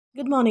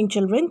Good morning,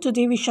 children.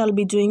 Today we shall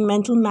be doing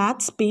mental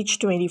maths, page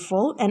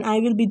 24, and I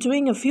will be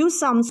doing a few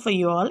sums for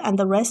you all, and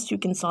the rest you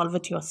can solve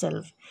it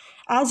yourself.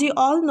 As you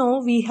all know,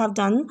 we have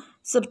done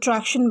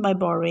subtraction by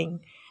borrowing,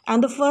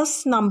 and the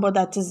first number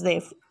that is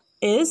there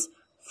is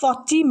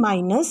 40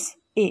 minus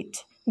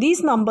 8.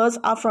 These numbers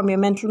are from your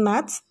mental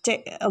maths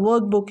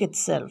workbook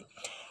itself.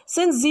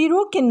 Since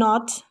 0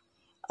 cannot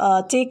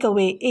take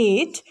away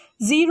 8,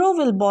 0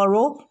 will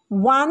borrow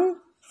 1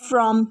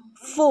 from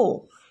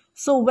 4.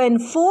 So when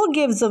 4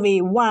 gives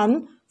away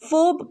 1,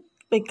 4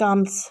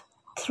 becomes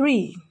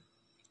 3.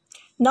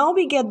 Now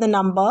we get the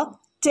number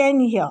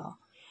 10 here.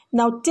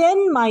 Now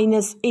 10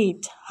 minus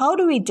 8, how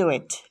do we do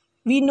it?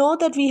 We know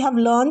that we have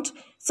learnt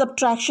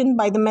subtraction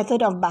by the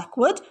method of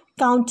backward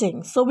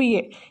counting. So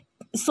we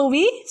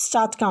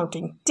start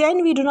counting.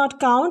 10 we do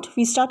not count,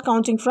 we start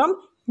counting from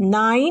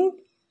 9,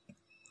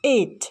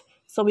 8.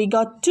 So we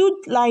got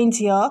 2 lines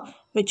here,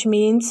 which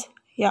means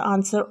your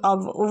answer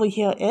over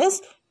here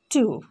is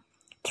 2.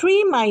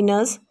 3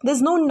 minus,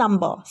 there's no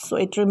number, so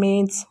it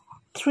remains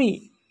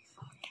 3.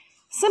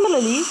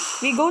 Similarly,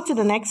 we go to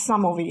the next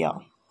sum over here.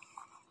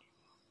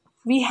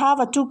 We have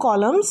 2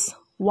 columns,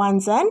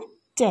 ones and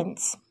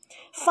tens.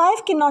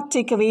 5 cannot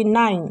take away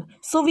 9,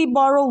 so we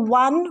borrow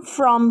 1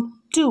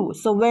 from 2.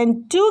 So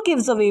when 2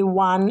 gives away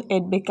 1,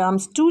 it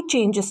becomes 2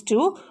 changes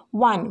to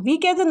 1. We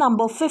get the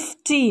number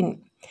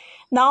 15.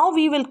 Now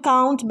we will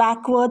count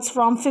backwards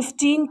from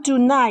 15 to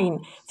 9.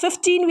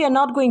 15 we are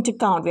not going to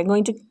count. We are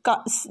going to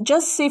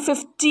just say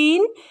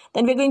 15.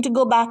 Then we are going to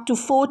go back to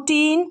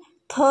 14,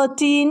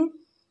 13,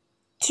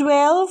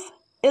 12,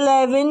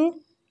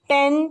 11,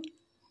 10,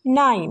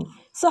 9.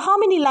 So how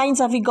many lines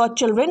have we got,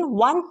 children?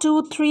 1,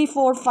 2, 3,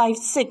 4, 5,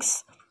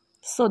 6.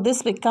 So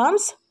this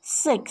becomes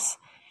 6.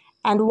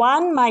 And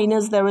 1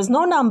 minus, there is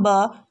no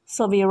number.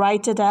 So we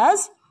write it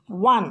as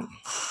 1.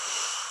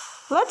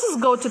 Let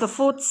us go to the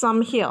fourth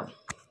sum here.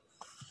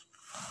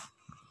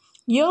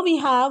 Here we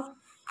have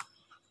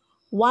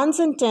ones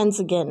and tens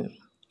again.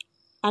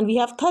 And we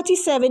have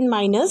 37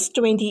 minus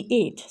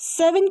 28.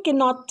 7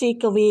 cannot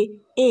take away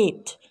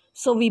 8.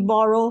 So we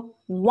borrow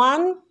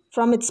 1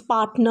 from its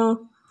partner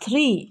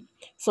 3.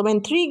 So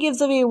when 3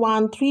 gives away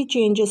 1, 3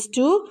 changes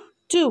to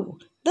 2.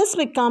 This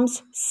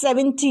becomes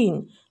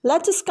 17.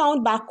 Let us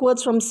count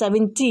backwards from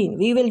 17.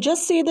 We will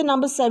just say the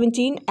number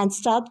 17 and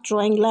start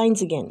drawing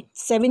lines again.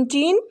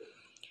 17,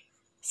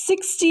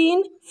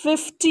 16,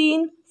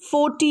 15,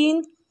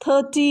 14,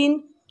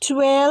 13,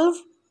 12,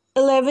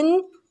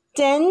 11,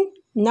 10,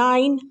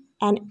 9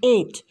 and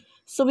 8.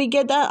 So we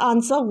get the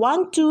answer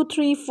 1, 2,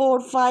 3, 4,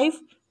 5.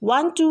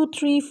 1, 2,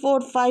 3,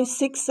 4, 5,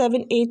 6,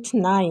 7, 8,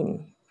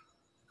 9.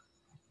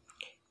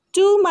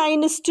 2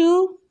 minus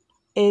 2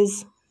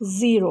 is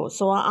 0.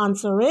 So our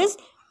answer is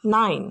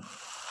 9.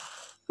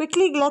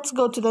 Quickly, let's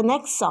go to the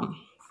next sum.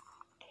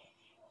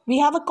 We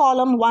have a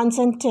column ones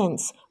and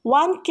tens.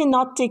 1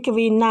 cannot take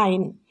away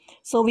 9.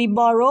 So we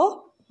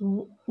borrow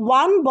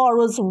 1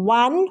 borrows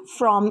 1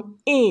 from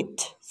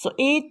 8. So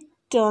 8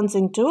 turns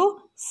into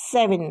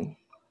 7.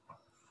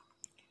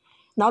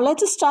 Now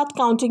let us start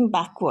counting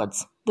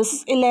backwards. This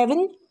is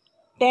 11,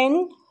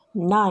 10,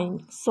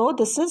 9. So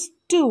this is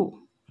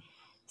 2.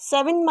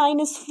 7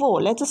 minus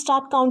 4. Let us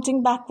start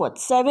counting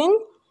backwards. 7,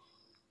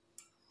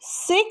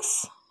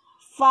 6,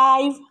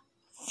 5,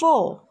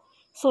 4.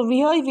 So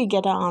here we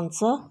get our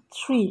answer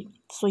 3.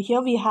 So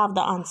here we have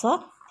the answer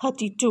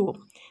 32.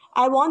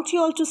 I want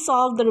you all to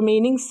solve the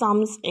remaining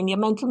sums in your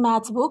mental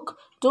maths book.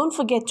 Don't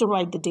forget to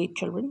write the date,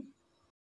 children.